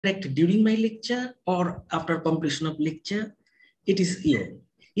interact during my lecture or after completion of lecture, it is you.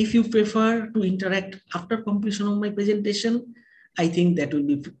 If you prefer to interact after completion of my presentation, I think that will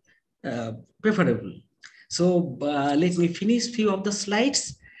be preferable. So let me finish few of the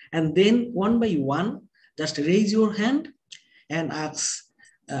slides, and then one by one, just raise your hand and ask,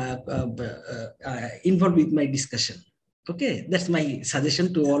 involved with my discussion. Okay, that's my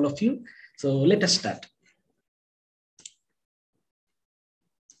suggestion to all of you. So let us start.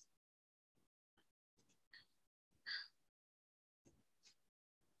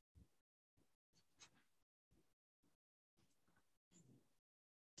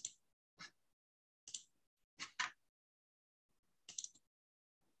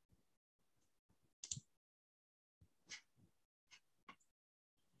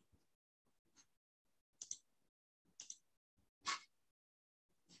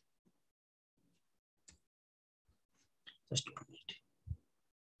 Just a minute.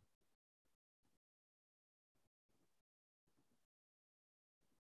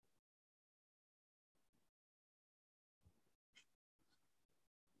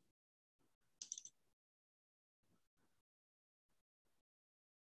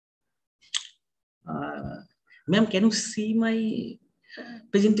 Ma'am, can you see my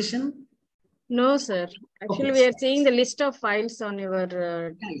presentation? No, sir. Actually, okay. We are seeing the list of files on your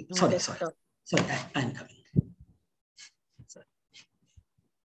desktop. Sorry, I'm coming. Sorry.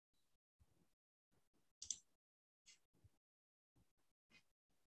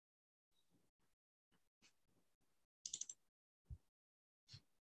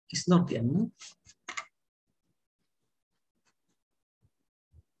 It's not there, no?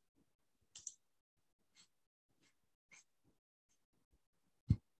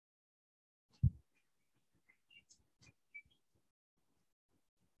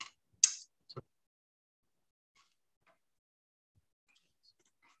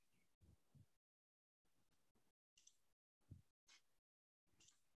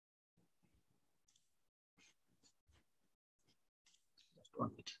 Just 1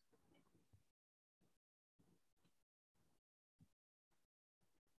 minute.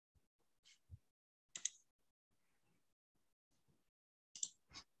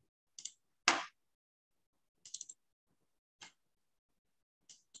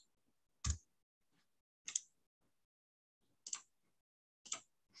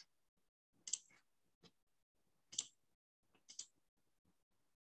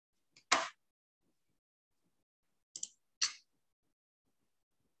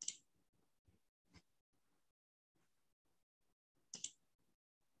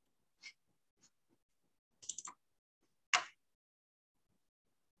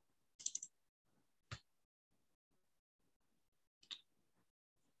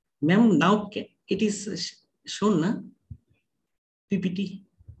 Ma'am, now it is shown, na? PPT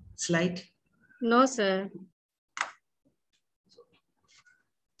slide. No, sir.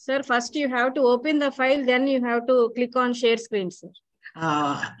 Sir, first you have to open the file, then you have to click on share screen, sir.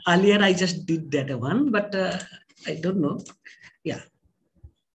 Earlier I just did that one, but I don't know. Yeah.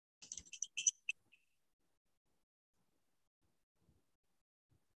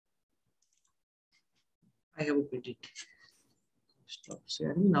 I have opened it. Stop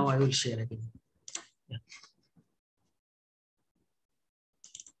sharing. Now I will share again. Yeah.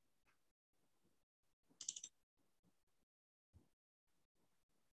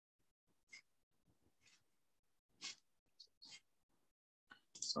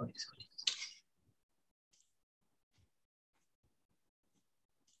 Sorry.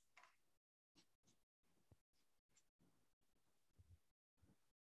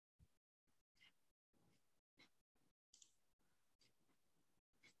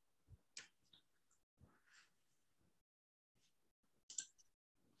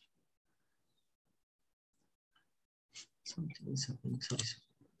 Something is happening. Sorry.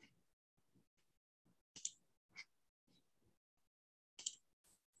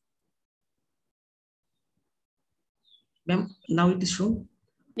 Ma'am, now it is shown?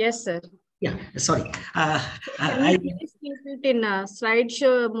 Yes, sir. Yeah, sorry. Can you please keep it in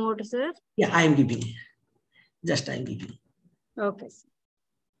slideshow mode, sir? Yeah, I am giving. Just I am giving. Okay, sir.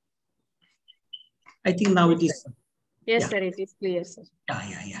 I think now it is. Yes, yeah. Sir, it is clear, sir.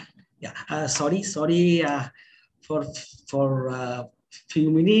 Yeah. Sorry for few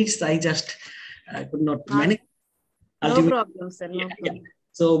minutes. I just could not manage. No problem, sir. No problem. Yeah.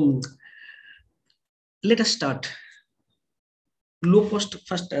 So let us start. Low cost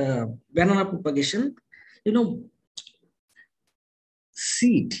first banana propagation. You know,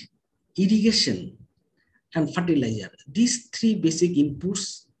 seed, irrigation, and fertilizer. These three basic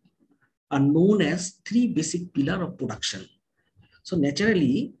inputs are known as three basic pillars of production. So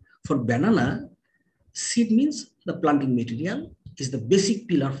naturally, for banana, seed means the planting material is the basic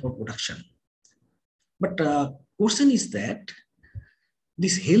pillar for production. But question is that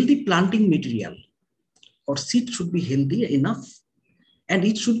this healthy planting material or seed should be healthy enough, and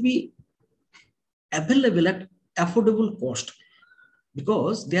it should be available at affordable cost,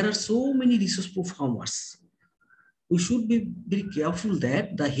 because there are so many resourceful farmers. We should be very careful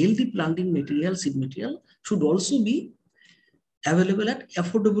that the healthy planting material, seed material, should also be available at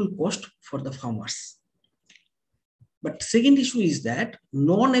affordable cost for the farmers. But second issue is that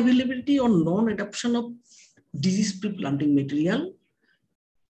non-availability or non-adoption of disease-free planting material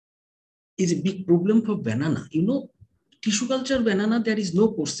is a big problem for banana. You know, tissue culture banana, there is no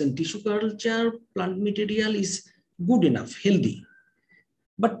question. Tissue culture plant material is good enough, healthy.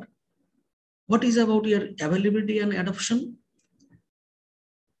 But what is about your availability and adoption?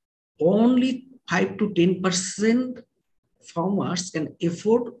 Only 5 to 10% farmers can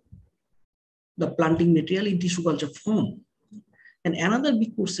afford the planting material in tissue culture form. And another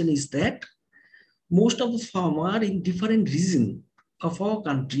big question is that most of the farmers in different regions of our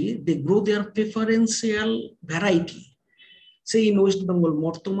country, they grow their preferential variety. Say in West Bengal,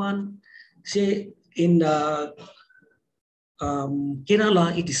 Mortoman, say in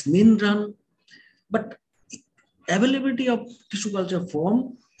Kerala, it is Nindran. But availability of tissue culture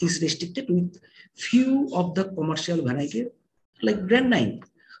form is restricted with few of the commercial variety like Grand 9.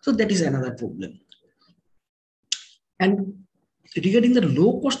 So that is another problem. And regarding the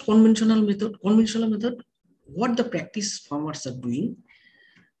low-cost conventional method, what the practice farmers are doing,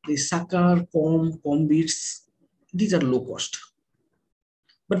 the sucker, comb beads, these are low cost.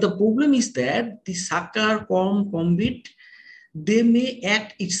 But the problem is that the sucker, comb bead, they may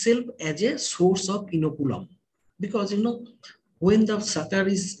act itself as a source of inoculum. Because, you know, when the sucker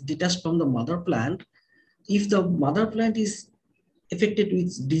is detached from the mother plant, if the mother plant is affected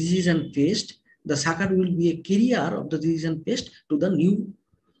with disease and pest, the sucker will be a carrier of the disease and pest to the new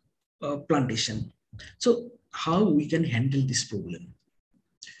plantation. So how we can handle this problem?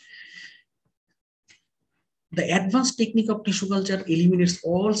 The advanced technique of tissue culture eliminates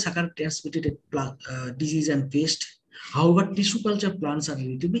all sucker transmitted disease and pest. However, tissue culture plants are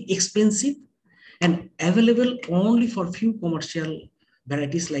relatively expensive and available only for few commercial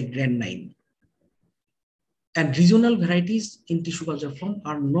varieties like Grand 9. And regional varieties in tissue culture form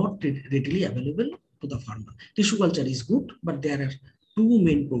are not readily available to the farmer. Tissue culture is good, but there are two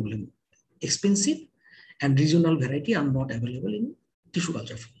main problems. Expensive and regional variety are not available in tissue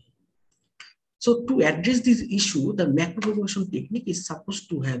culture form. So to address this issue, the macro-propagation technique is supposed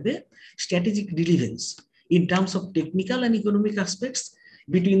to have a strategic relevance in terms of technical and economic aspects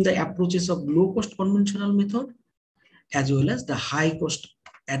between the approaches of low-cost conventional method as well as the high-cost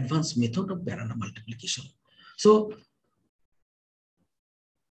advanced method of banana multiplication. So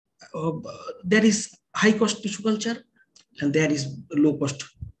there is high-cost tissue culture and there is low-cost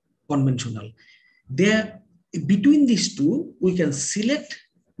conventional. There, between these two, we can select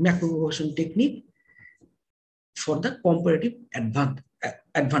macro-propagation technique for the comparative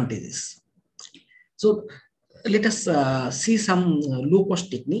advantages. So let us see some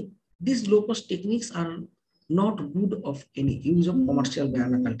low-cost technique. These low-cost techniques are not good of any use of commercial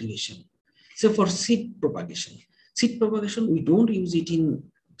banana cultivation. So for seed propagation, we don't use it in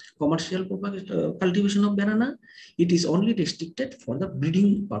commercial cultivation of banana. It is only restricted for the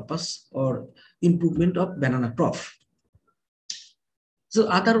breeding purpose or improvement of banana crop. So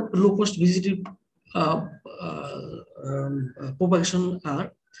other low-cost vegetative propagation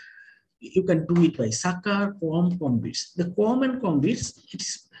are, you can do it by sucker, comb beads. The comb and comb beads,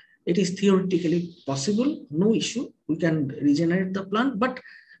 it is theoretically possible, no issue. We can regenerate the plant, but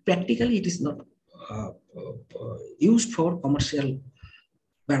practically it is not used for commercial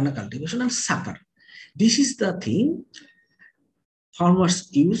banana cultivation. And sucker, this is the thing farmers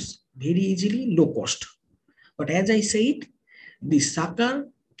use very easily, low cost. But as I said, the sucker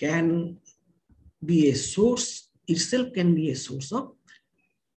can be a source, itself can be a source of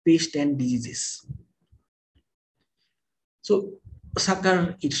pest and diseases. So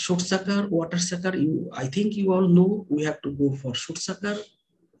sucker, it's short sucker, water sucker. I think you all know we have to go for short sucker,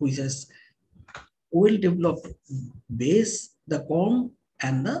 which has well-developed base, the comb,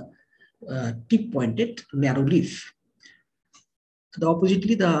 and the tip-pointed narrow leaf. The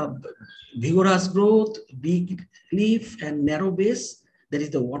oppositely, the vigorous growth, big leaf, and narrow base, that is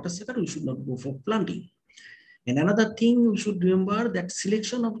the water sucker. We should not go for planting. And another thing we should remember, that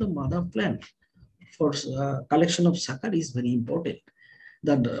selection of the mother plant for collection of sucker is very important.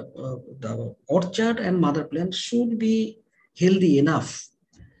 That the orchard and mother plant should be healthy enough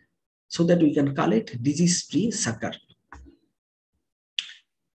so that we can collect disease-free sucker.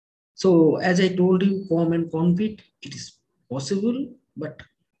 So as I told you, COM and CONVIT, it is possible, but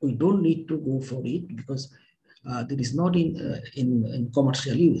we don't need to go for it because that is not in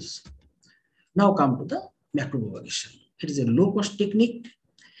commercial use. Now come to the macropropagation. It is a low-cost technique,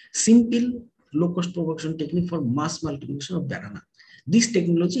 simple low-cost propagation technique for mass multiplication of banana. This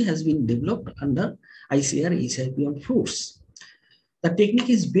technology has been developed under ICAR-HIP on fruits. The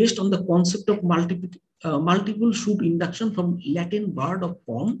technique is based on the concept of multiple shoot induction from latent bud of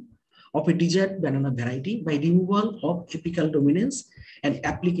POM of a desired banana variety by removal of apical dominance and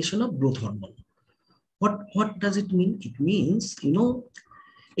application of growth hormone. What does it mean? It means,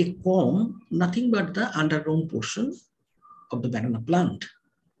 a comb, nothing but the underground portion of the banana plant.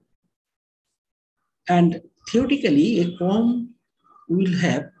 And theoretically, a comb will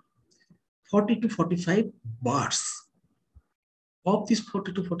have 40 to 45 buds. Of these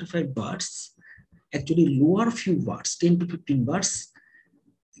 40 to 45 buds, actually lower few buds, 10 to 15 buds,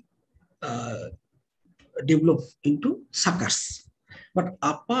 develop into suckers. But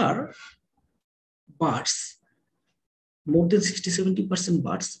upper buds, more than 60-70%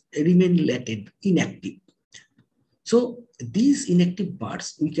 buds remain latent, inactive. So these inactive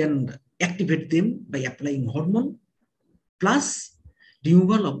buds, we can activate them by applying hormone plus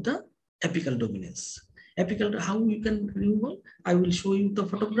removal of the apical dominance. Apical, how you can remove? I will show you the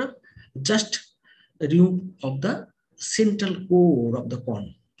photograph. Just remove of the central core of the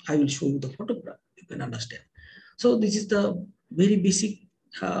corn. I will show you the photograph. You can understand. So this is the very basic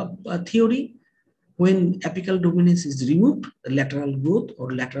theory. When apical dominance is removed, the lateral growth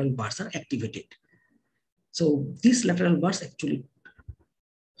or lateral buds are activated. So these lateral buds actually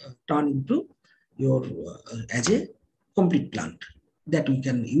turn into your as a complete plant that we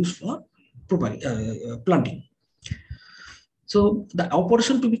can use for planting. So the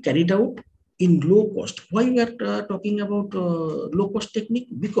operation to be carried out in low cost. Why we are talking about low cost technique?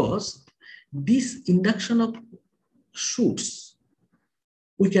 Because this induction of shoots,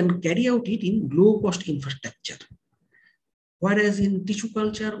 we can carry out it in low cost infrastructure. Whereas in tissue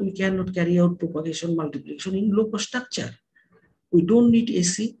culture, we cannot carry out propagation multiplication in low cost structure. We don't need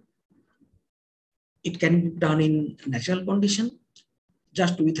AC. It can be done in natural condition.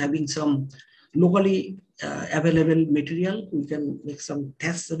 Just with having some locally available material, we can make some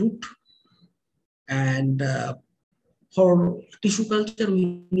test root. And for tissue culture,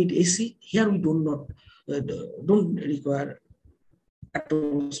 we need AC. Here we don't require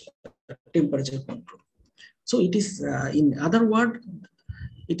temperature control. So it is, in other words,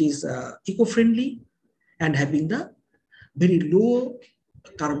 it is eco-friendly and having the very low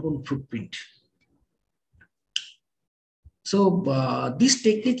carbon footprint. So this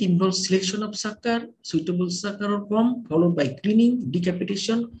technique involves selection of sucker, suitable sucker or comb, followed by cleaning,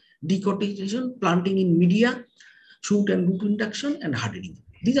 decapitation, decortication, planting in media, shoot and root induction, and hardening.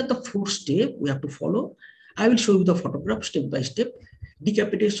 These are the 4 steps we have to follow. I will show you the photograph step by step.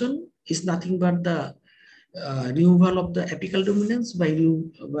 Decapitation is nothing but the removal of the apical dominance by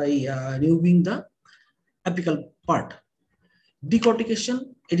removing the apical part.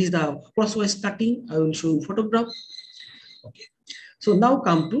 Decortication, it is the crosswise cutting. I will show you photograph. Okay, so now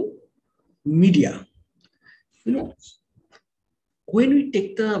come to media. When we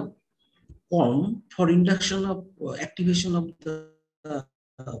take the comb for induction of activation of the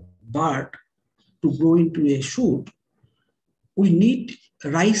bud to grow into a shoot, we need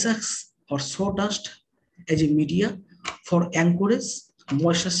rice husk or sawdust as a media for anchorage,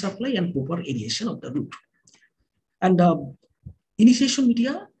 moisture supply, and proper aeration of the root. And initiation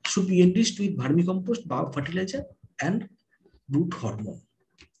media should be enriched with vermicompost, biofertilizer, and root hormone.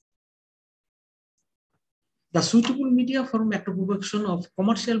 The suitable media for macropropagation of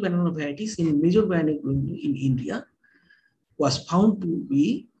commercial banana varieties in major banana in India was found to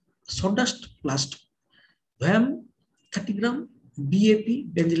be sawdust plus VAM 30 gram,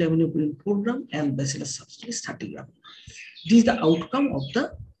 BAP, benzyl aminopyrin 4 gram, and bacillus subtilis 30 gram. This is the outcome of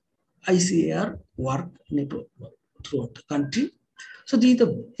the ICAR work network throughout the country. So this is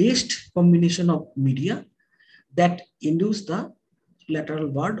the best combination of media that induce the lateral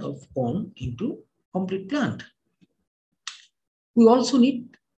bud of corn into complete plant. We also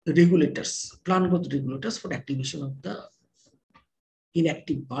need regulators, plant growth regulators for activation of the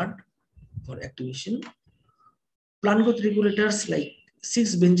inactive bud for activation. Plant growth regulators like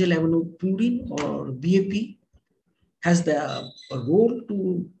 6-benzyl aminopyrin or BAP has the role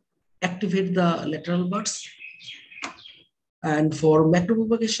to activate the lateral buds. And for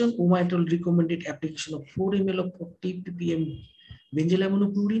macropropagation, UMITOL recommended application of 4 ml of 40 ppm benzyl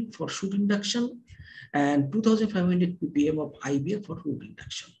aminopyrin for shoot induction and 2500 ppm of IBA for root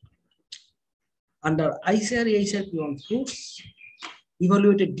induction. Under ICAR-HIP on fruits,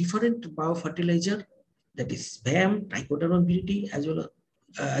 evaluated different biofertilizer, that is VAM, trichoderma viridity, as well as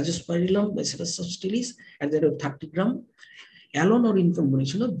azospirillum, Bacillus subtilis, at the rate of 30 gram, alone or in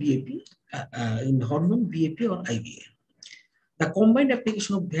combination of BAP, in hormone, BAP or IBA. The combined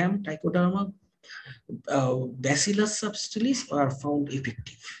application of VAM, trichoderma, Bacillus subtilis are found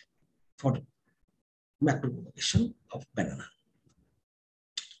effective for macropropagation of banana.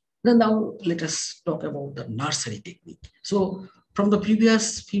 Now let us talk about the nursery technique. So from the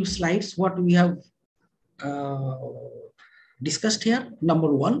previous few slides, what we have discussed here,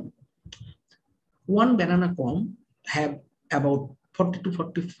 number one banana palm have about 40 to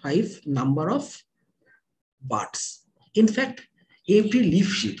 45 number of buds. In fact, every leaf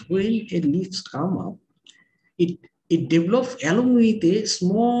sheet, when a leaves come up, it develops along with a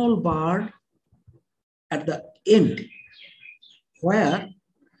small bud at the end, where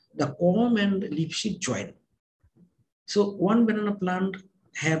the palm and leaf sheet join. So one banana plant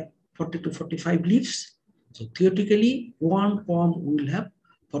have 40 to 45 leaves. So theoretically, one palm will have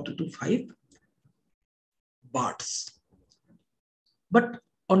 40 to 5 buds. But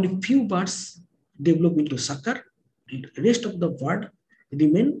only few buds develop into sucker. The rest of the bud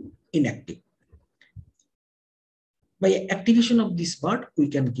remain inactive. By activation of this bud, we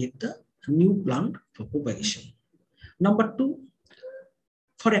can get the new plant for propagation. Number two,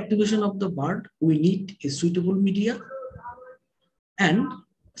 for activation of the bud, we need a suitable media and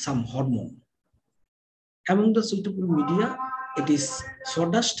some hormone. Among the suitable media, it is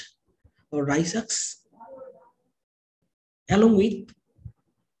sawdust or rice husk, along with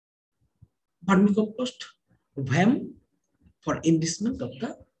vermicompost, VAM for enrichment of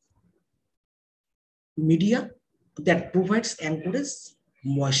the media that provides anchorage,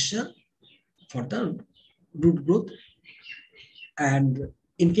 moisture for the root growth. And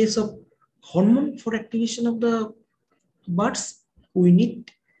in case of hormone for activation of the buds, we need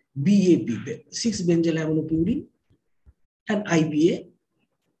BAP, 6-benzylaminopurin, and IBA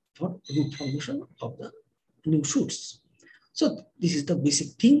for root formation of the new shoots. So this is the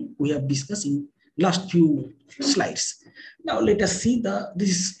basic thing we have discussed in last few slides. Now let us see this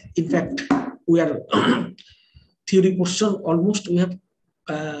is, in fact, we are theory portion almost we have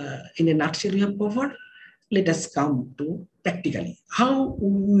in a nutshell we have covered. Let us come to practically how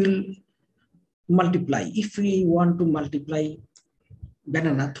we will multiply. If we want to multiply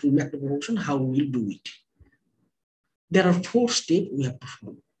banana through macropropagation, how we will do it. There are 4 steps we have to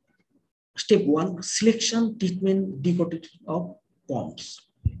follow. Step 1, selection, treatment, decortication of palms.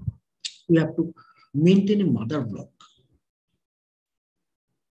 We have to maintain a mother block.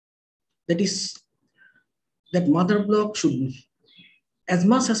 That mother block should be as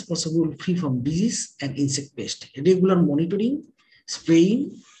much as possible free from disease and insect pest. Regular monitoring,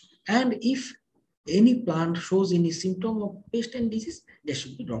 spraying, and if any plant shows any symptom of pest and disease, they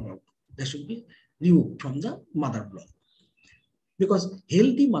should be dropped out. They should be removed from the mother block. Because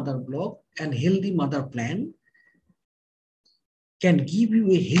healthy mother block and healthy mother plant can give you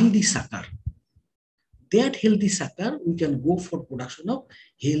a healthy sucker. That healthy sucker, we can go for production of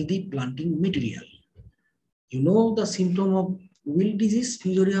healthy planting material. You know the symptom of wilt disease,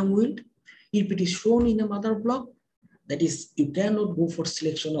 fusarium wilt. If it is shown in a mother block, that is, you cannot go for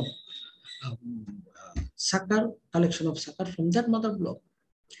selection of sucker, collection of sucker from that mother block.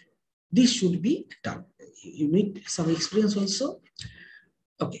 This should be done. You need some experience also.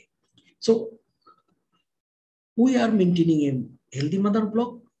 Okay, so we are maintaining a healthy mother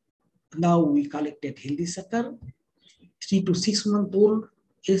block. Now we collected healthy sucker. 3 to 6 month old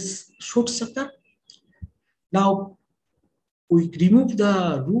is shoot sucker. Now we remove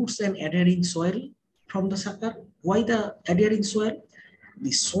the roots and adhering soil from the sucker. Why the adhering soil?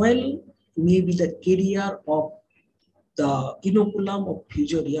 The soil may be the carrier of the inoculum of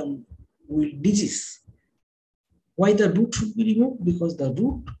fusarium wilt disease. Why the root should be removed? Because the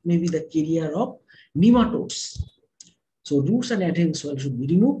root may be the carrier of nematodes. So roots and adhering soil should be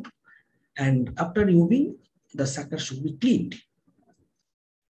removed, and after removing, the sucker should be cleaned.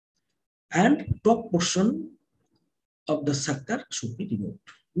 And top portion of the sucker should be removed.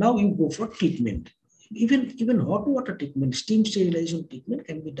 Now you go for treatment. Even hot water treatment, steam sterilization treatment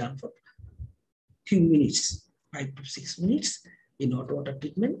can be done for few minutes, 5 to 6 minutes in hot water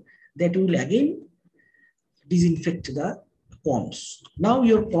treatment. That will again disinfect the palms. Now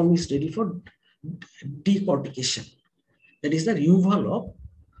your palm is ready for decortication. That is the removal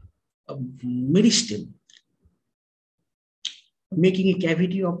of meristem, making a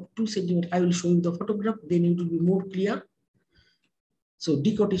cavity of 2 centimeters. I will show you the photograph, then it will be more clear. So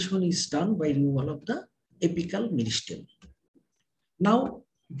decortication is done by removal of the apical meristem. Now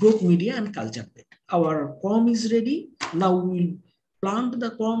growth media and culture bed. Our palm is ready. Now we will plant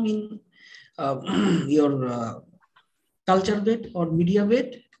the corm in your culture bed or media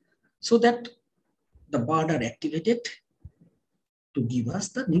bed so that the bird are activated to give us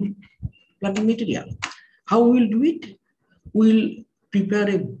the new planting material. How we will do it? We will prepare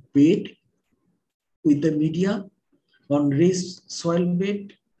a bed with the media on raised soil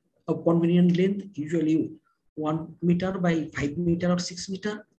bed of convenient length, usually 1 meter by 5 meter or 6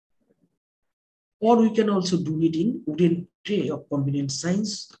 meter. Or we can also do it in wooden tray of convenient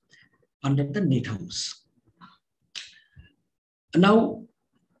size under the net house. Now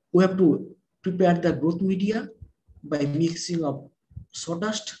we have to prepare the growth media by mixing of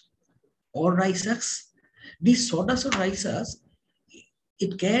sawdust or rice husk. This sawdust or rice husk,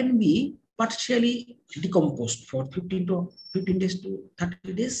 it can be partially decomposed for 15 days to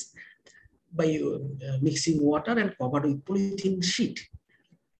 30 days by mixing water and covered with polythene sheet.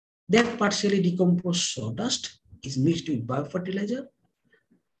 That partially decomposed sawdust is mixed with biofertilizer,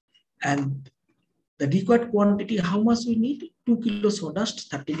 and the required quantity, how much we need? 2 kilos sawdust,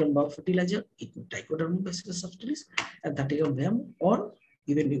 30 gram biofertilizer, trichoderma bacillus subtilis, and 30 gram VAM or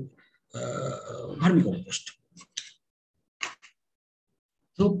even vermicompost.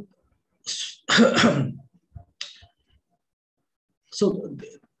 So, so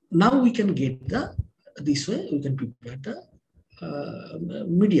now we can get this way we can prepare the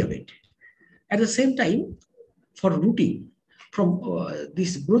media bed. At the same time, for rooting from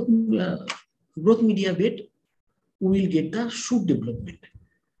this growth media bed, we will get the shoot development.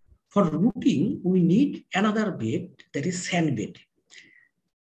 For rooting, we need another bed, that is sand bed,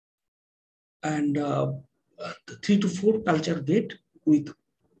 and 3 to 4 culture bed with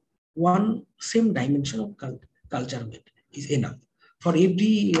one same dimension of culture bed is enough. For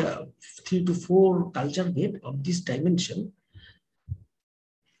every 3 to 4 culture bed of this dimension,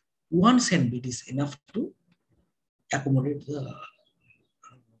 one sand bed is enough to accommodate the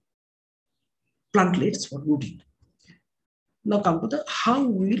plantlets for rooting. Now come to the how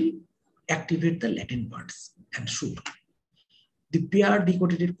we will activate the latent buds and shoot. The paired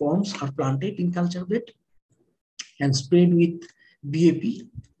decorated corms are planted in culture bed and sprayed with BAP.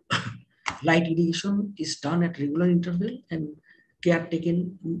 Light irrigation is done at regular interval and care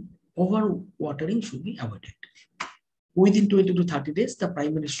taken. Over watering should be avoided. Within 20 to 30 days, the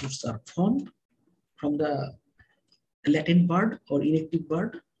primary shoots are formed from the latent bud or inactive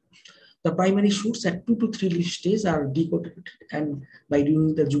bud. The primary shoots at 2 to 3 leaf stage are decorated and by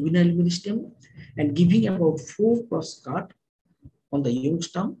doing the juvenile meristem and giving about 4 cross cut on the young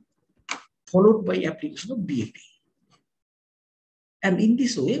stem, followed by application of BAP. And in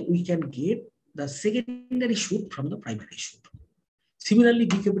this way, we can get the secondary shoot from the primary shoot. Similarly,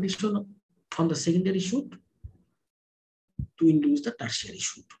 decapitation on the secondary shoot to induce the tertiary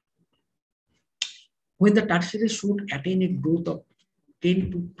shoot. When the tertiary shoot attain a growth of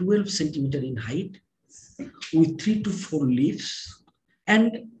 10 to 12 centimeter in height with 3 to 4 leaves,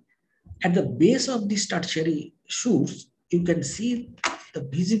 and at the base of these tertiary shoots, you can see the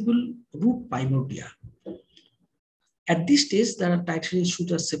visible root primordia. At this stage, the tertiary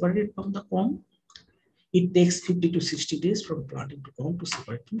shoots are separated from the corm. It takes 50 to 60 days from planting to corm to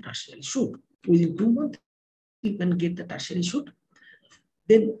separate from tertiary shoot. Within 2 months, you can get the tertiary shoot.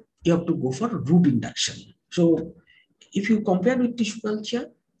 Then you have to go for root induction. So if you compare with tissue culture,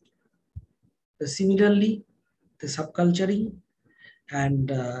 similarly, the subculturing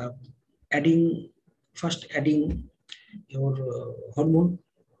and first adding your hormone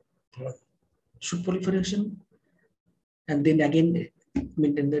for shoot proliferation, and then again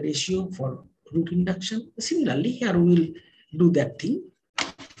maintain the ratio for root induction. Similarly, here we will do that thing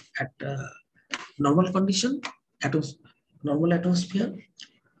at normal condition, normal atmosphere.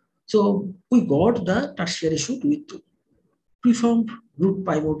 So we got the tertiary shoot with preformed root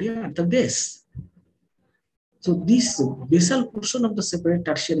primordia at the base. So this basal portion of the separate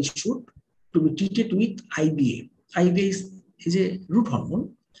tertiary shoot to be treated with IBA. IBA is a root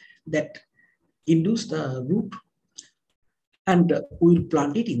hormone that induces the root, and we will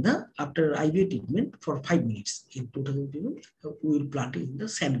plant it in the, after IBA treatment for 5 minutes in 2000 people, we will plant it in the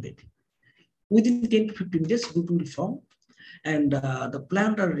sand bed. Within 10 to 15 days, root will form, and the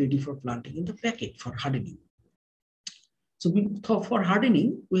plant are ready for planting in the packet for hardening. So for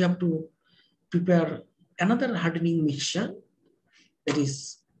hardening, we have to prepare another hardening mixture, that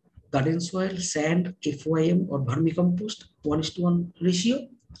is garden soil, sand, FYM or vermicompost, 1:1 ratio.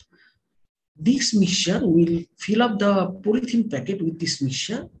 This mixture will fill up the polythene packet with this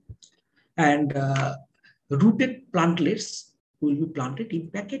mixture, and rooted plantlets will be planted in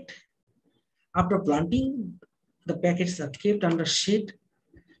packet. After planting, the packets are kept under shade,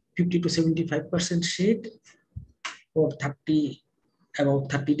 50 to 75% shade for 30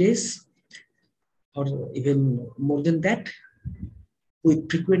 about 30 days or even more than that with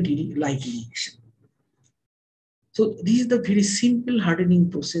frequent light irrigation. So this is the very simple hardening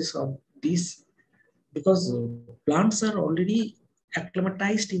process of this, because plants are already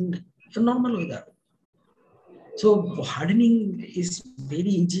acclimatized in the normal weather. So hardening is very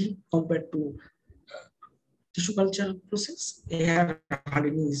easy compared to tissue culture process. Air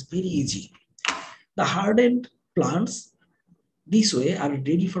hardening is very easy. The hardened plants this way are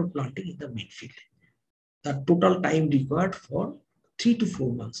ready for planting in the main field. The total time required for 3 to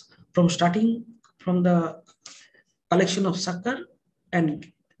 4 months from starting from the collection of sucker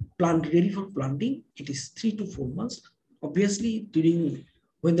and plant ready for planting. It is 3 to 4 months. Obviously, during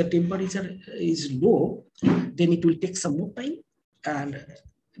when the temperature is low, then it will take some more time. And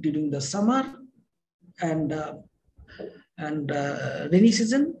during the summer and rainy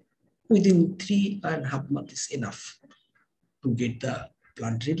season, within 3.5 months is enough to get the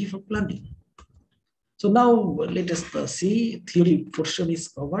plant ready for planting. So now let us see theory portion is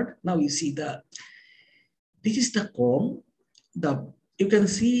covered. Now you see this is the comb. You can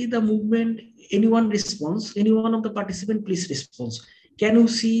see the movement. Anyone response? Any one of the participant, please respond. Can you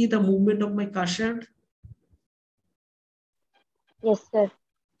see the movement of my cursor? Yes, sir.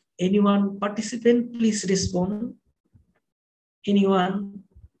 Anyone participant, please respond. Anyone?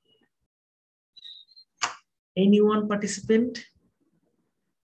 Anyone participant?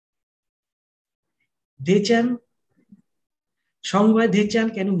 Dechan? Shongwai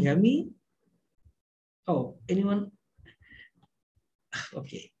Dechan, can you hear me? Oh, anyone?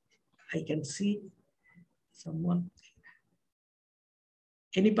 Okay, I can see someone.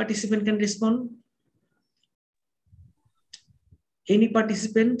 Any participant can respond? Any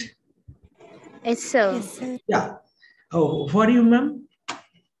participant? Yes, sir. Yes, sir. Yeah. Oh, who are you, ma'am?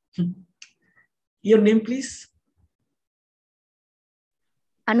 Your name, please.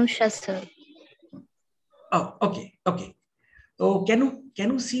 Anusha, sir. Oh, okay, okay. Oh, can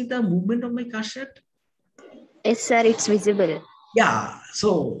you see the movement of my cursor? Yes, sir. It's visible. Yeah.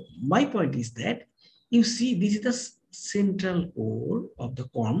 So my point is that you see this is the central core of the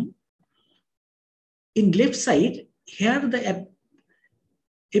comb. In left side, here the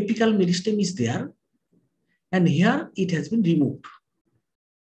apical meristem is there, and here it has been removed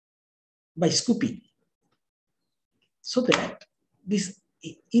by scooping, so that this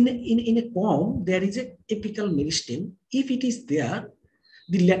in a comb there is a apical meristem. If it is there,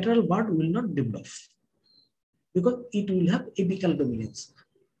 the lateral bud will not develop because it will have apical dominance.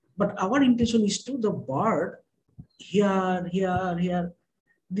 But our intention is to the bud here,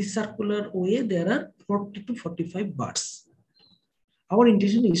 this circular way there are 40 to 45 buds. Our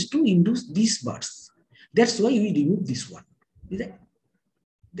intention is to induce these buds. That's why we remove this one.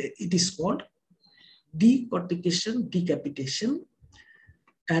 It is called decortication, decapitation,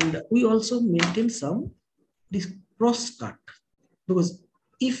 and we also maintain this cross cut, because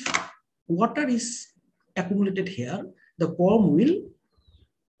if water is accumulated here, the comb will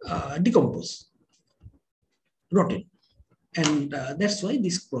decompose, rotten, and that's why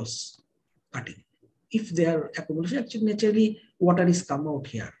this cross cutting. If there accumulation, actually naturally water is come out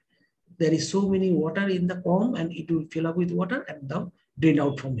here. There is so many water in the comb and it will fill up with water and then drain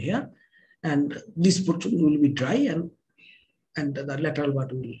out from here, and this portion will be dry and the lateral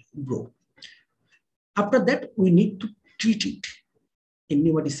bud will grow. After that, we need to treat it in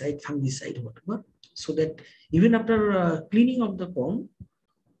pneumaticide, fungicide, whatever, so that even after cleaning of the comb,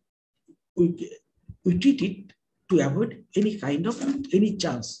 we treat it to avoid any chance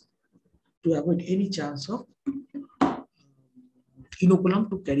of inoculum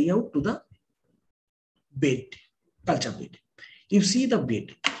to carry out to the bed, culture bed. You see the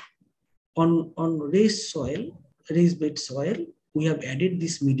bed on raised bed soil, we have added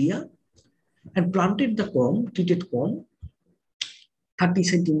this media and planted the comb, treated comb, 30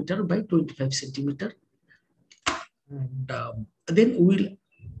 centimeter by 25 centimeter. And then we will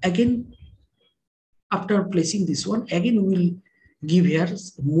again, after placing this one, again we will give here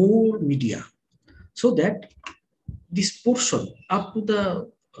more media, so that this portion up to the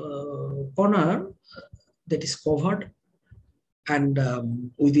corner that is covered, and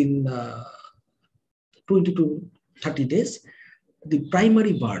within 20 to 30 days, the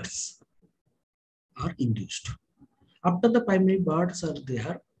primary buds are induced. After the primary buds are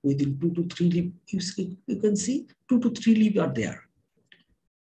there, within 2 to 3 leaves, you can see 2 to 3 leaves are there.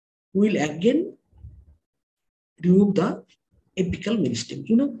 We will again remove the apical meristem.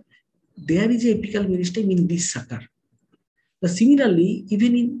 You know, there is a apical meristem in this sucker. Similarly,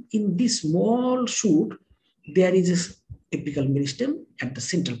 even in this small shoot, there is a apical meristem at the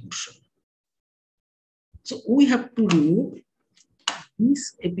central portion. So we have to remove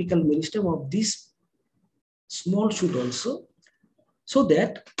this apical meristem of this small shoot also, so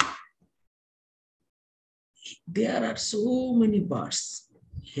that there are so many bars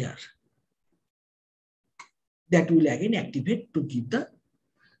here that will again activate to give the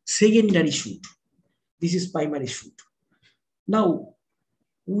secondary shoot. This is primary shoot. Now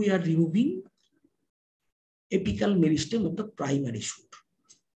we are removing apical meristem of the primary shoot.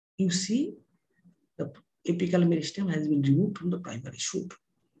 You see, the apical meristem has been removed from the primary shoot.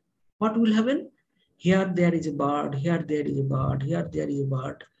 What will happen? Here there is a bud, here there is a bud, here there is a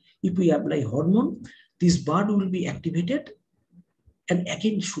bud. If we apply hormone, this bud will be activated and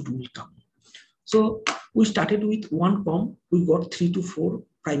again shoot will come. So we started with one comb, we got 3 to 4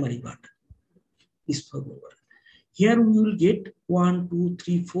 primary bud. This here we will get 1, 2,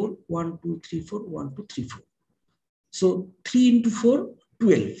 3, 4, 1, 2, 3, 4, 1, 2, 3, 4. So 3 into 4,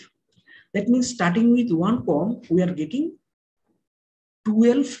 12. That means starting with one comb, we are getting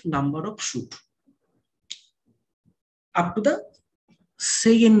 12 number of shoot. Up to the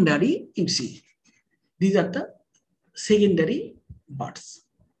secondary, you see, these are the secondary buds.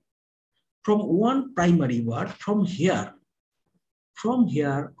 From one primary bud, from here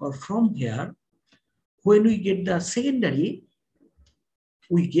or from here, when we get the secondary,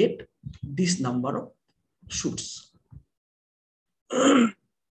 we get this number of shoots.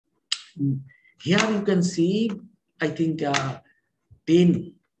 Here you can see, I think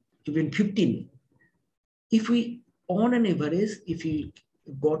 10, even 15. If we, on an average, if we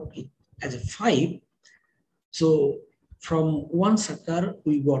got it as a 5, so from one sucker,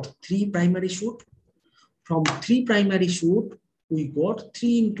 we got 3 primary shoot. From 3 primary shoot, we got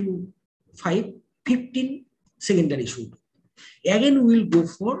 3 into 5, 15 secondary shoot. Again, we will go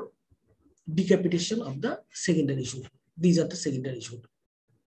for decapitation of the secondary shoot. These are the secondary shoot.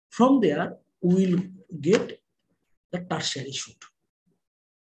 From there, we will get the tertiary shoot.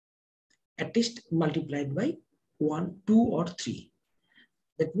 At least multiplied by 1, 2, or 3.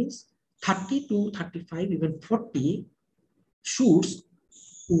 That means 30 to 35, even 40 shoots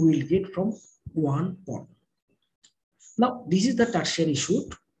we will get from one pond. Now, this is the tertiary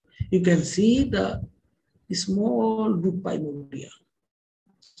shoot. You can see the small root primordia.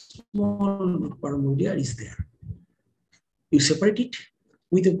 Small root primordia is there. You separate it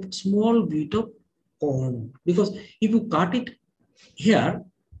with a small bit of corn, because if you cut it here,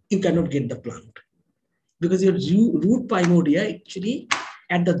 you cannot get the plant, because your root primordia actually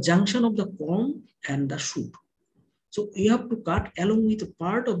at the junction of the corm and the shoot. So you have to cut along with a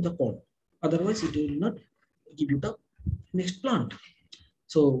part of the corm, otherwise it will not give you the next plant.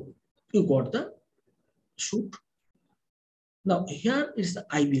 So you got the shoot. Now here is the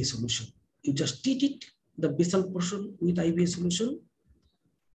IBA solution. You just treat it, the basal portion with IBA solution.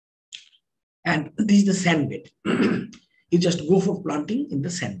 And this is the sand bed. You just go for planting in the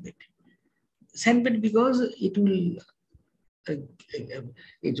sand bed. Sand bed, because it will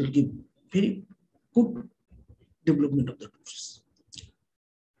give very good development of the roots.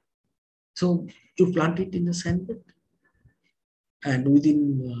 So you plant it in the sand bed, and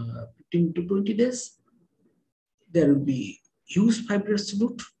within 15 to 20 days, there will be huge fibrous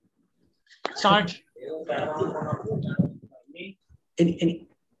root. Start.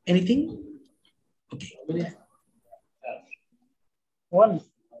 Anything? Okay. One.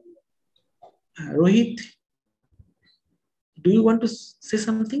 Rohit, do you want to say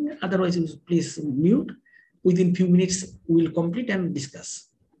something? Otherwise, you please mute. Within few minutes, we will complete and discuss.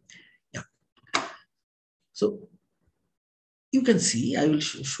 Yeah. So you can see, I will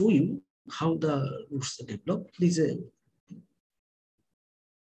show you how the roots develop. This is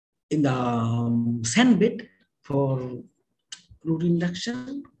in the sand bed for root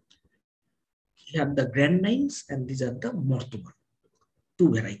induction. Here are the grandines, and these are the mortoma,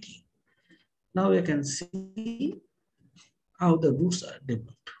 2 varieties. Now you can see how the roots are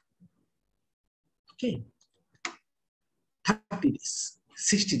developed. Okay. 30 days,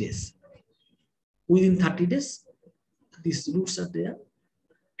 60 days. Within 30 days, these roots are there,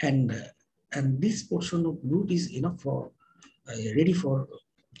 and this portion of root is enough for ready for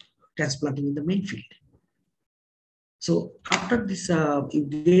transplanting in the main field. So after this, you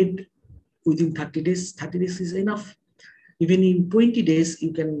get within 30 days, 30 days is enough. Even in 20 days,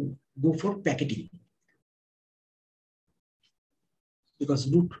 you can go for packeting, because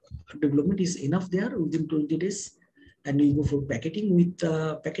root development is enough there within 20 days, and you go for packeting with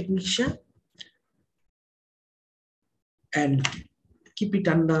packet mixture and keep it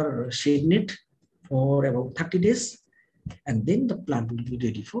under shade net for about 30 days, and then the plant will be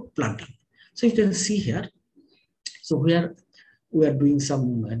ready for planting. So you can see here, so here we are doing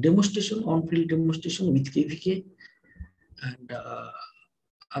some demonstration, on-field demonstration with KVK, and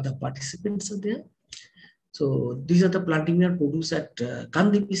other participants are there. So these are the planting we are produced at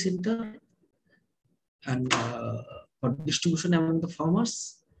Gandhi Center and for distribution among the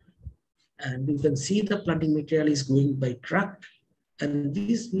farmers. And you can see the planting material is going by truck, and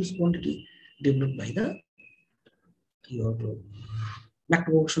this huge quantity developed by your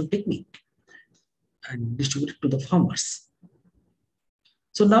macro-propagation technique and distributed to the farmers.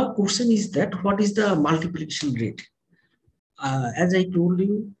 So now question is that what is the multiplication rate? As I told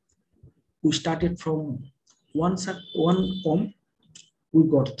you, we started from one comb, we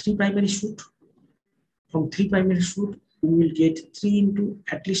got 3 primary shoot. From 3 primary shoot, we will get 3 into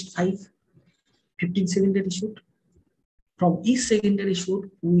at least 5, 15 secondary shoot. From each secondary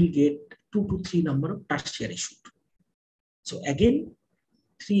shoot, we will get 2 to 3 number of tertiary shoot. So again,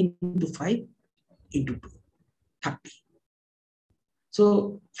 3 into 5 into 2, 30.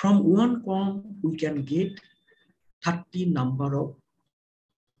 So from one comb, we can get 30 number of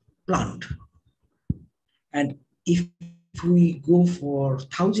plant. And if we go for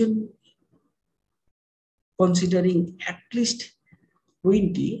 1,000, considering at least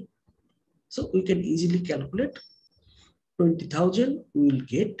 20, so we can easily calculate 20,000 we will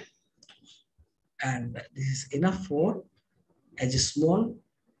get, and this is enough for as a small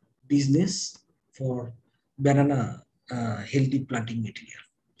business for banana healthy planting material.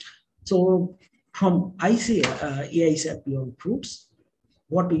 So from EIC beyond fruits,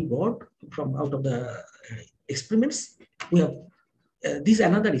 what we got from out of the experiments, we have this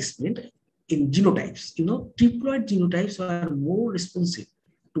another experiment in genotypes. You know, triploid genotypes are more responsive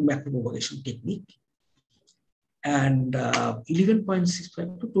to macropropagation technique, and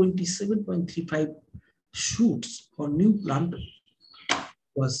 11.65 to 27.35 shoots or new plant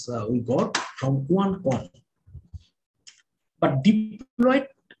was we got from one corn. But diploid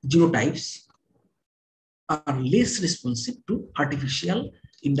genotypes are less responsive to artificial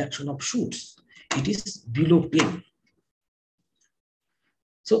induction of shoots. It is below 10.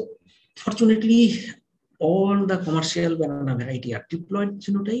 So fortunately, all the commercial banana variety are diploid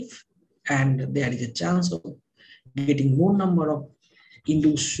genotype, and there is a chance of getting more number of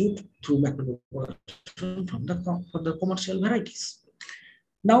induced shoot through macropropagation for the commercial varieties.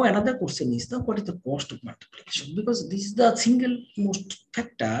 Now another question is what is the cost of multiplication? Because this is the single most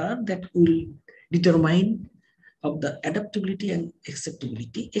factor that will determine of the adaptability and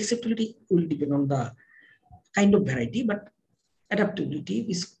acceptability. Acceptability will depend on the kind of variety, but adaptability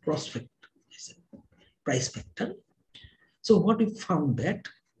is cross factor, is a price factor. So what we found that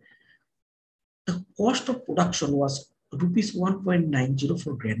the cost of production was rupees 1.90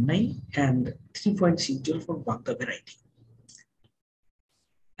 for grade 9 and 3.60 for Bagda variety.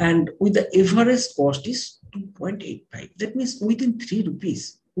 And with the average cost is 2.85. That means within 3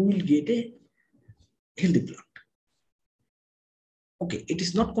 rupees, we will get a healthy plant. Okay, it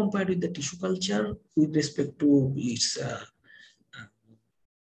is not compared with the tissue culture with respect to its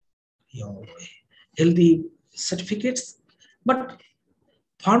healthy certificates, but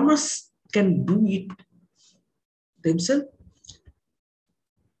farmers can do it themselves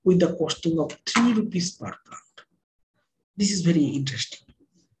with the costing of 3 rupees per plant. This is very interesting.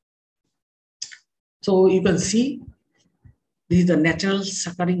 So you can see this is the natural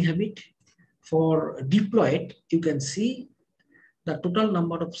suckering habit. For diploid, you can see the total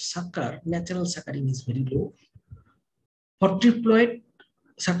number of natural suckering is very low. For triploid,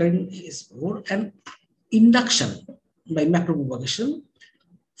 suckering is more, and induction by macropropagation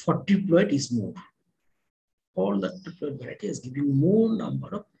for triploid is more. All the triploid variety is giving more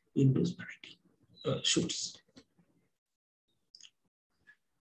number of induced variety shoots.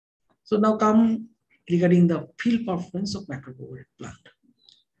 So now come regarding the field performance of macropropagated plant.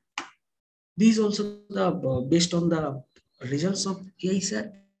 These also based on the results of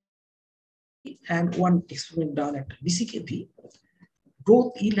EISR and one experiment done at BCKV,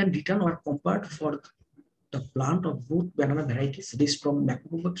 growth, yield, and return were compared for the plant of both banana varieties raised from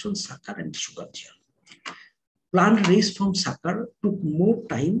macropropagation, sucker, and tissue culture. Plant raised from sucker took more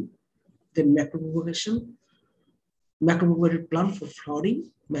time than macropropagated plant for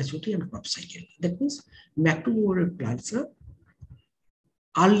flowering, maturity, and crop cycle. That means macropropagated plants are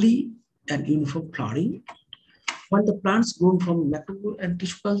early and uniform flowering, while the plants grown from macro and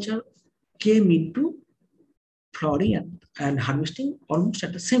tissue culture came into flowering and harvesting almost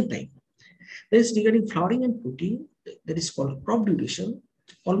at the same time. That is regarding flowering and fruiting, that is called crop duration,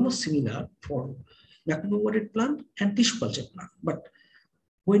 almost similar for macropropagated plant and tissue culture plant. But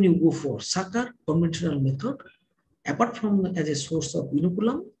when you go for sucker conventional method, apart from as a source of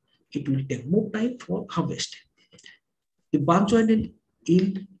inoculum, it will take more time for harvest. The bunch and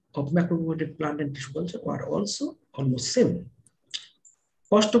yield of macropropagated plant and tissue culture are also almost same.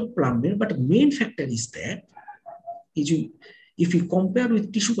 cost of plant meal, but the main factor is that if you compare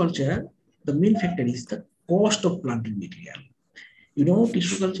with tissue culture, the main factor is the cost of planting material. You know,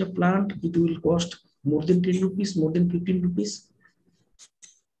 tissue culture plant, it will cost more than 10 rupees, more than 15 rupees.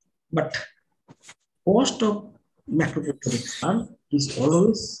 But cost of macroprotein plant is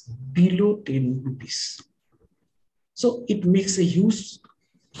always below 10 rupees. So it makes a huge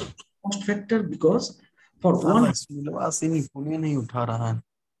cost factor because for one. Excuse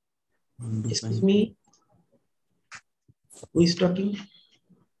me, who is talking?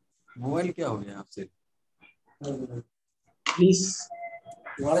 Mobile क्या हो गया आपसे? Please.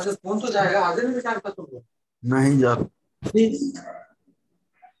 तुम्हारा जो phone तो जाएगा आगे में विचार कर तुमको नहीं जा Please.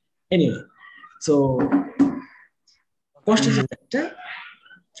 Anyway, so cost is a factor.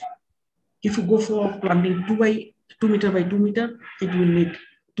 If you go for planting 2 meter by 2 meter, it will need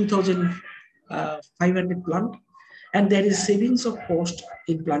 2,500 plant, and there is savings of cost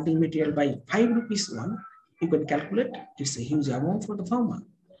in planting material by 5 rupees one. You can calculate, it's a huge amount for the farmer.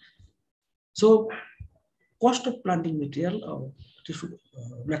 So cost of planting material or tissue,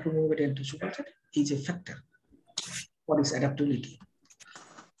 macromobility and tissue culture is a factor for its adaptability.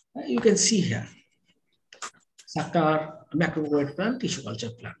 You can see here, sucker, macromobility plant, tissue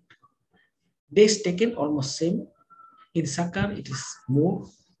culture plant. Days taken almost same. In sucker, it is more,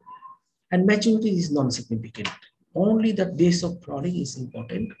 and maturity is non-significant. Only the days of flowering is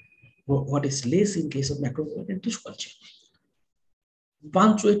important. What is less in case of macromobility and tissue culture.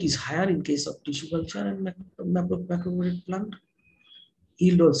 Bunch weight is higher in case of tissue culture and macromobility plant.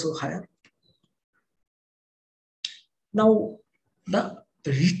 Yield also higher. Now, the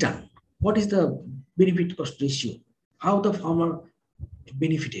return. What is the benefit cost ratio? How the farmer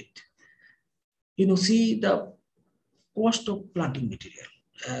benefited? You know, see the cost of planting material.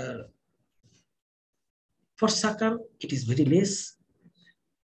 For sucker, it is very less.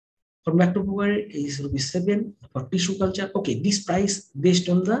 For macropower, it is ₹7. For tissue culture, okay, this price based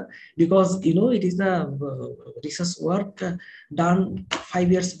on the, because you know it is the research work done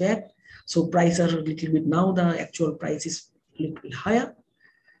 5 years back. So price are a little bit now, the actual price is a little bit higher.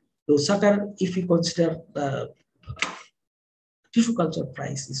 So sucker, if you consider the tissue culture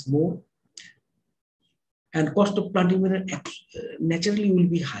price is more, and cost of planting naturally will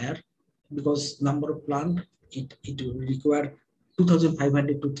be higher because number of plant, it will require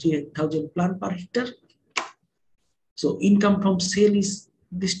 2,500 to 3,000 plant per hectare. So income from sale is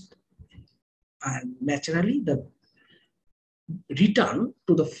this, and naturally the return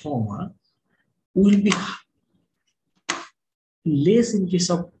to the farmer will be less in case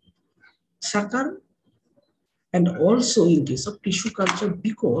of sucker and also in case of tissue culture,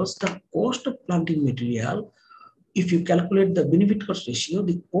 because the cost of planting material, if you calculate the benefit cost ratio,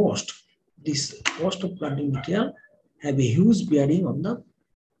 the cost, this cost of planting material have a huge bearing on the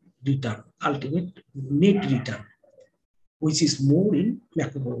return, ultimate net return, which is more in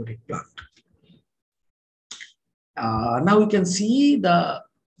macropropagated plant. Now we can see the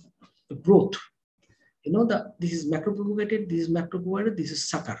growth. You know, this is macropropagated, this is macropropagated, this is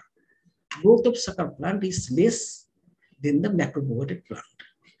sucker. Growth of sucker plant is less than the macropropagated plant.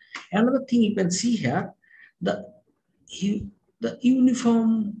 Another thing you can see here, the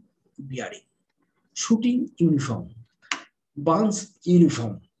uniform bearing, shooting uniform, bunch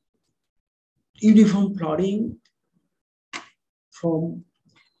uniform, uniform flowering from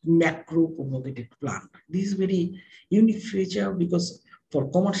macropropagated plant. This is very unique feature because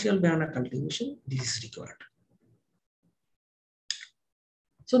for commercial banana cultivation, this is required.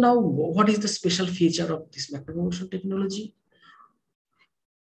 So now, what is the special feature of this macropropagation technology?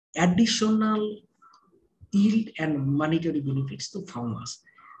 Additional yield and monetary benefits to farmers.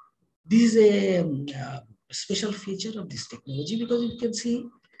 This is a special feature of this technology because you can see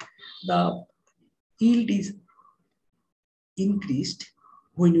the yield is increased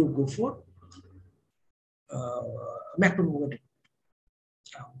when you go for macropropagated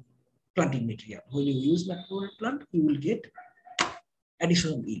planting material. When you use macropropagated plant, you will get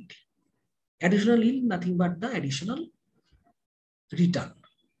additional yield. Additional yield, nothing but the additional return.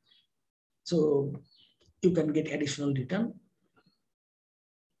 So you can get additional return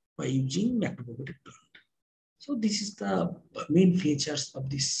by using macropropagated plant. So this is the main features of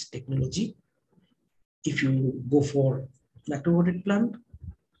this technology. If you go for macropropagated plant,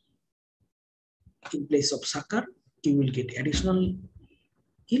 in place of sucker, you will get additional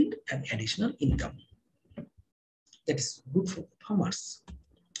yield and additional income. That is good for farmers.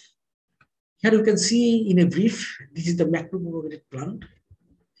 Here you can see in a brief, this is the macropropagated plant.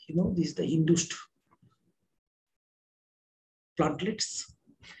 You know, this is the induced plantlets.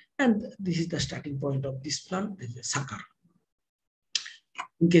 And this is the starting point of this plant, this is a sucker.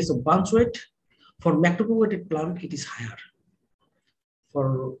 In case of bunch weight, for macropropagated plant, it is higher.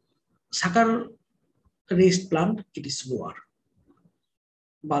 For sucker raised plant, it is lower.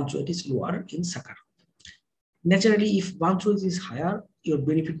 Bunch weight is lower in sucker. Naturally, if bunch weight is higher, your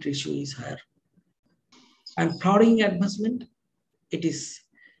benefit ratio is higher. And flowering advancement, it is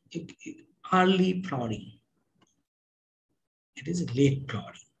early flowering. It is late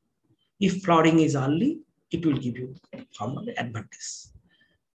flowering. If flowering is early, it will give you farmer advantage.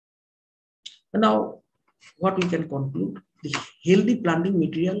 Now, what we can conclude, the healthy planting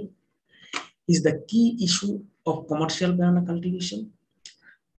material is the key issue of commercial banana cultivation.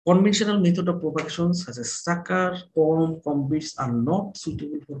 Conventional method of propagation such as sucker, comb beads are not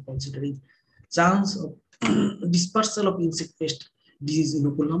suitable for considering chance of dispersal of insect pest disease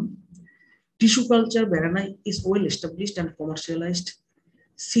inoculum. Tissue culture banana is well established and commercialized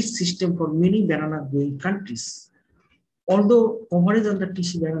seed system for many banana growing countries. Although coverage on the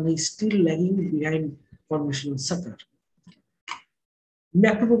tissue banana is still lagging behind conventional sucker.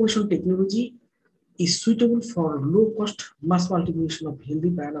 Macropropagation technology is suitable for low-cost mass multiplication of healthy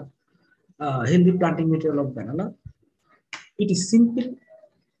banana, healthy planting material of banana. It is simple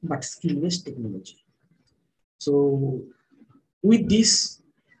but skill-based technology. So, with this,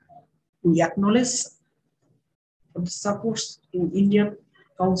 we acknowledge the support to Indian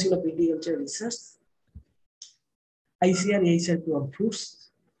Council of Agriculture Research, ICR-YSRHU on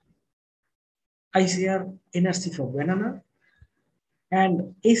fruits, ICR NRC for banana,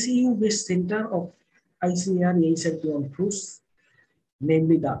 and ACU-based center of ICR-YSRHU on fruits,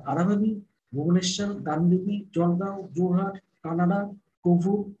 namely the Aravabi, Bhubaneswar, Dandibi, Jalgaon, Jorhat, Kannada,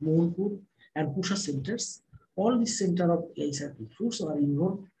 Kovur, Mohanpur, and Pusha centers. All these centers of YSRHU fruits are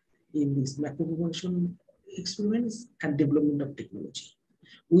involved in these macropropagation experiments and development of technology.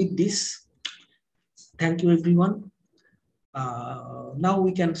 With this, thank you everyone. Now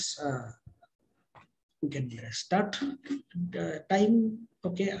we can start time.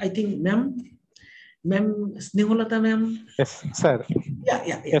 Okay, I think ma'am Sneholata ma'am. Yes, sir.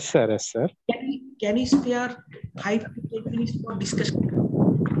 Yeah. Yes, sir. Yes, sir. Can you spare 5 to 10 minutes for discussion?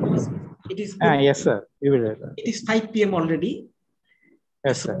 Because it is yes, sir. We will. It is 5 p.m. already.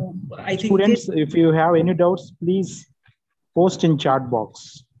 Yes, so sir. I think Students, if you have any doubts, please post in chat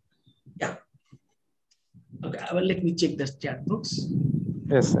box. Yeah. Okay, well, let me check the chat box.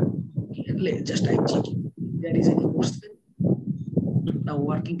 Yes, sir. Just I check if there is any question. Now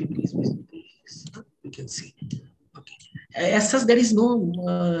working people is visible. We can see. Okay. As such, there is no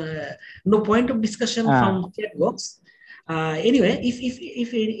point of discussion from chat box. Anyway,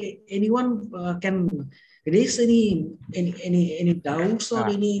 if anyone can raise any doubts or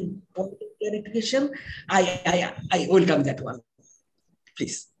any point of clarification, I welcome that one.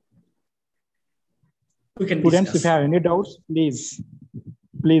 Please. We can Students, discuss. if you have any doubts,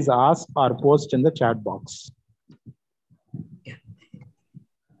 please ask or post in the chat box. Yeah.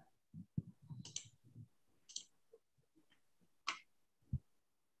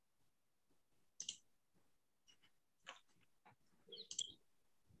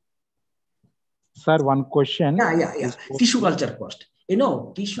 Sir, one question. Yeah. Tissue culture cost. You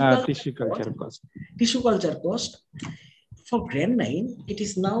know, tissue culture cost for grade 9, it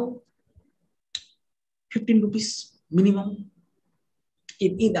is now 15 rupees minimum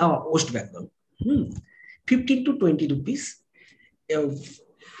in our West Bengal. 15 to 20 rupees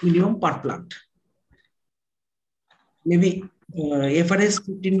minimum per plant. Maybe average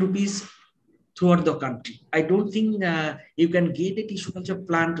 15 rupees throughout the country. I don't think you can get a tissue culture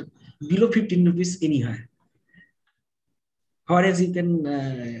plant below 15 rupees anywhere. Whereas you can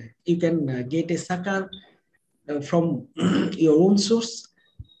get a sucker from your own source.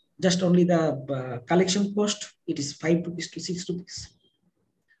 Just only the collection cost, it is 5 rupees to 6 rupees.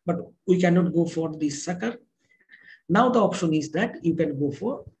 But we cannot go for this sucker. Now the option is that you can go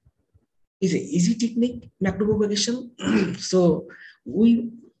for is a easy technique, macropropagation. So we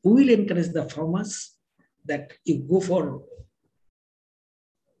will encourage the farmers that you go for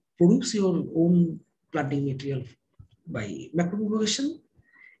produce your own planting material by macropropagation,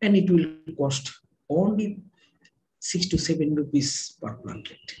 and it will cost only 6 to 7 rupees per plant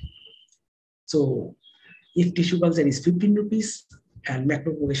rate. So if tissue culture is 15 rupees and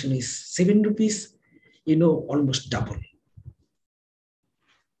macropropagation is 7 rupees, almost double.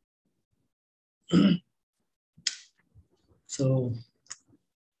 So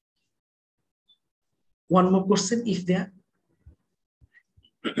one more question if there.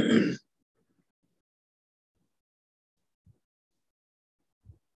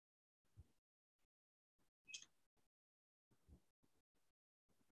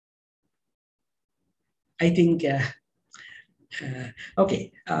 I think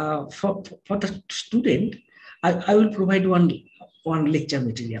Okay. For the student, I will provide one lecture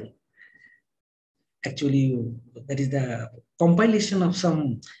material. Actually, that is the compilation of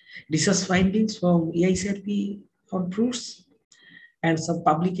some research findings from EICRP on fruits and some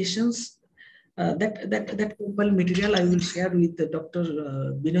publications. That compiled material I will share with Dr.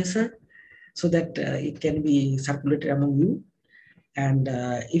 Binoy sir, so that it can be circulated among you. And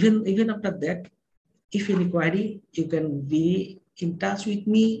even after that, if any query, you can be in touch with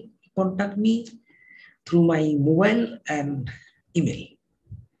me, contact me through my mobile and email.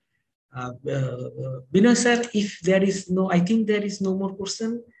 Binoy sir, if there is no, I think there is no more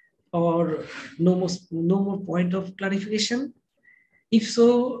question or no more point of clarification. If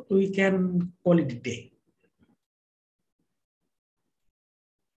so, we can call it a day.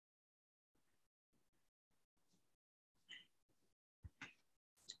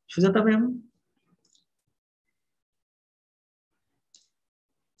 Sujata ma'am.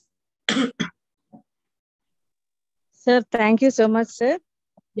 Sir, thank you so much, sir.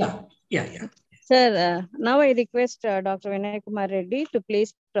 Yeah. Sir, now I request Dr. Vinay Kumar Reddy to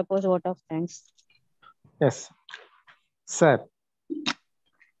please propose a vote of thanks. Yes. Sir.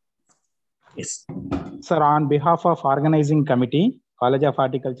 Yes. Sir, on behalf of organizing committee, College of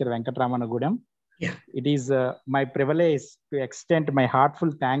Horticulture, Venkatramanagudam, yeah, it is my privilege to extend my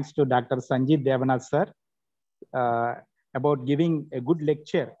heartfelt thanks to Dr. Sanjeev Devanath sir about giving a good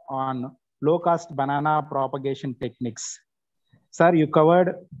lecture on low-cost banana propagation techniques. Sir, you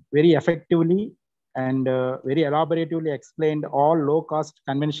covered very effectively and very elaboratively explained all low-cost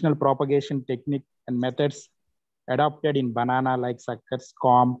conventional propagation technique and methods adopted in banana like suckers,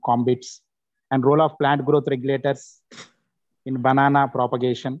 combits, and role of plant growth regulators in banana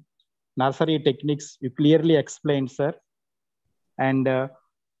propagation. Nursery techniques you clearly explained, sir. And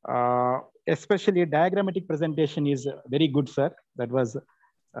especially diagrammatic presentation is very good, sir. That was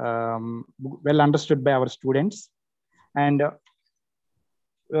well understood by our students. And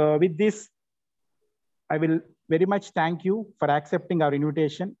with this, I will very much thank you for accepting our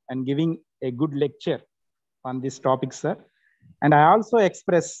invitation and giving a good lecture on this topic, sir. And I also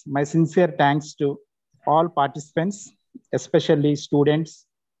express my sincere thanks to all participants, especially students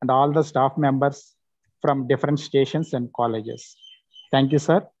and all the staff members from different stations and colleges. Thank you,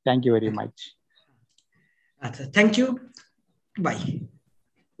 sir. Thank you very much. Thank you. Bye.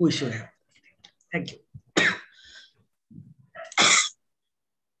 We should have. Thank you.